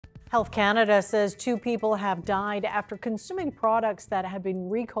Health Canada says 2 people have died after consuming products that have been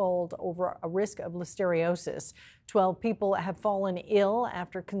recalled over a risk of listeriosis. 12 people have fallen ill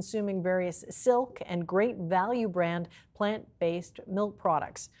after consuming various Silk and Great Value brand plant-based milk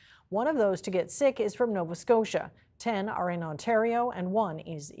products. One of those to get sick is from Nova Scotia. 10 are in Ontario and 1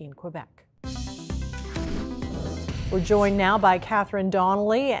 is in Quebec. We're joined now by Catherine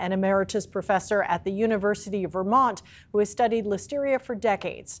Donnelly, an emeritus professor at the University of Vermont, who has studied Listeria for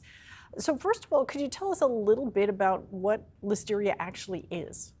decades. So first of all, could you tell us a little bit about what Listeria actually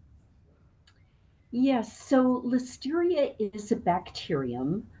is? Yes, so Listeria is a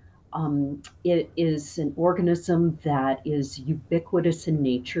bacterium. It is an organism that is ubiquitous in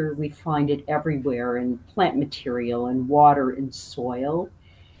nature. We find it everywhere in plant material and water and soil.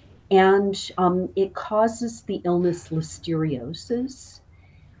 And it causes the illness listeriosis.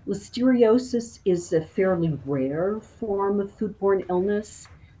 Listeriosis is a fairly rare form of foodborne illness,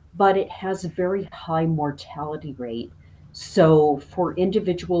 but it has a very high mortality rate. So, for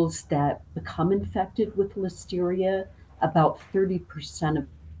individuals that become infected with listeria, about 30% of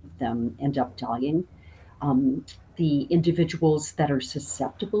them end up dying. Um, the individuals that are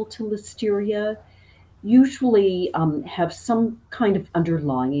susceptible to listeria usually have some kind of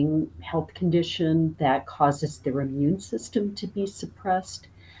underlying health condition that causes their immune system to be suppressed.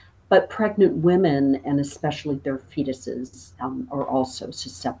 But pregnant women, and especially their fetuses, are also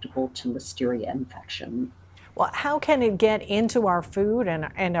susceptible to listeria infection. Well, how can it get into our food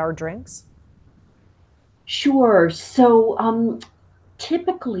and our drinks? Sure. So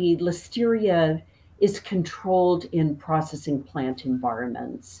typically, listeria is controlled in processing plant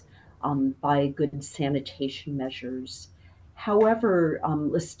environments by good sanitation measures. However,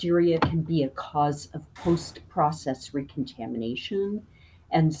 listeria can be a cause of post process recontamination.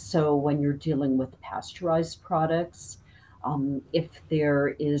 And so, when you're dealing with pasteurized products, if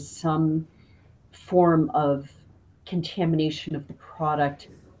there is some form of contamination of the product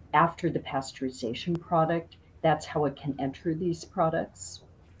after the pasteurization product, that's how it can enter these products.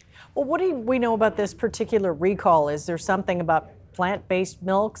 Well, what do we know about this particular recall? Is there something about plant-based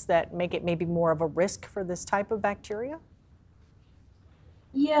milks that make it maybe more of a risk for this type of bacteria?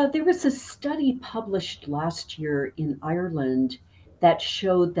 Yeah, there was a study published last year in Ireland that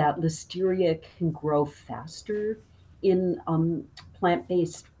showed that listeria can grow faster in plant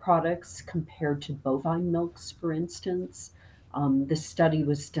based products compared to bovine milks, for instance. The study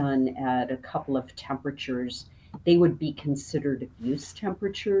was done at a couple of temperatures. They would be considered abuse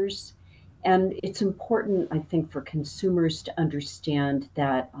temperatures. And it's important, I think, for consumers to understand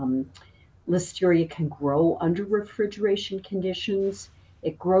that Listeria can grow under refrigeration conditions.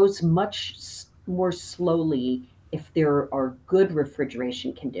 It grows much more slowly if there are good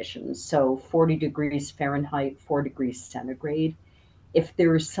refrigeration conditions, so 40 degrees Fahrenheit, 4 degrees centigrade. If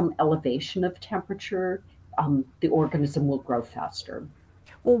there is some elevation of temperature, the organism will grow faster.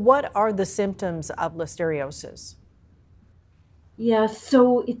 Well, what are the symptoms of listeriosis? Yeah,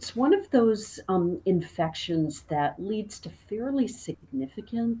 so it's one of those infections that leads to fairly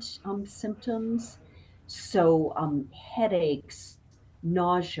significant symptoms. So, headaches,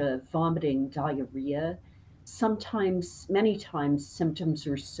 nausea, vomiting, diarrhea. Sometimes, many times, symptoms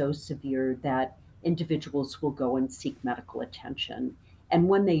are so severe that individuals will go and seek medical attention. And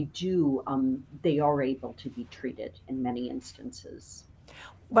when they do, they are able to be treated in many instances.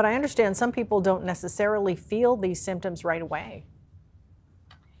 But I understand some people don't necessarily feel these symptoms right away.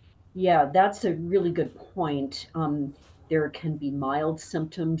 Yeah, that's a really good point. There can be mild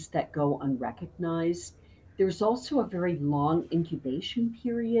symptoms that go unrecognized. There's also a very long incubation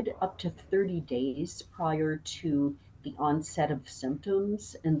period, up to 30 days prior to the onset of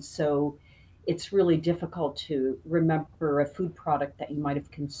symptoms. And so it's really difficult to remember a food product that you might have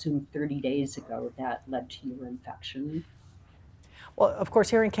consumed 30 days ago that led to your infection. Well, of course,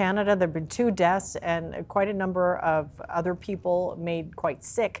 here in Canada, there have been 2 deaths and quite a number of other people made quite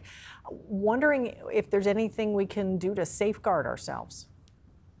sick. Wondering if there's anything we can do to safeguard ourselves.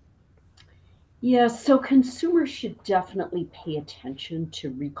 Yeah, so consumers should definitely pay attention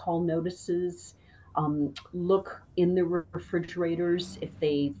to recall notices. Look in the refrigerators if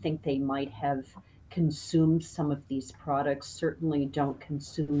they think they might have consumed some of these products. Certainly don't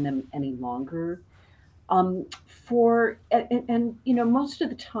consume them any longer. Most of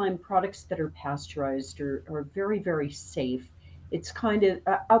the time, products that are pasteurized are very, very safe. It's kind of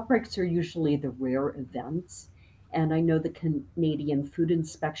outbreaks are usually the rare events, and I know the Canadian Food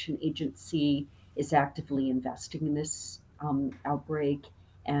Inspection Agency is actively investing in this outbreak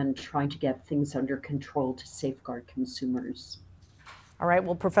and trying to get things under control to safeguard consumers. All right.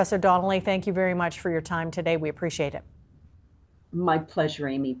 Well, Professor Donnelly, thank you very much for your time today. We appreciate it. My pleasure,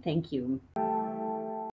 Amy. Thank you.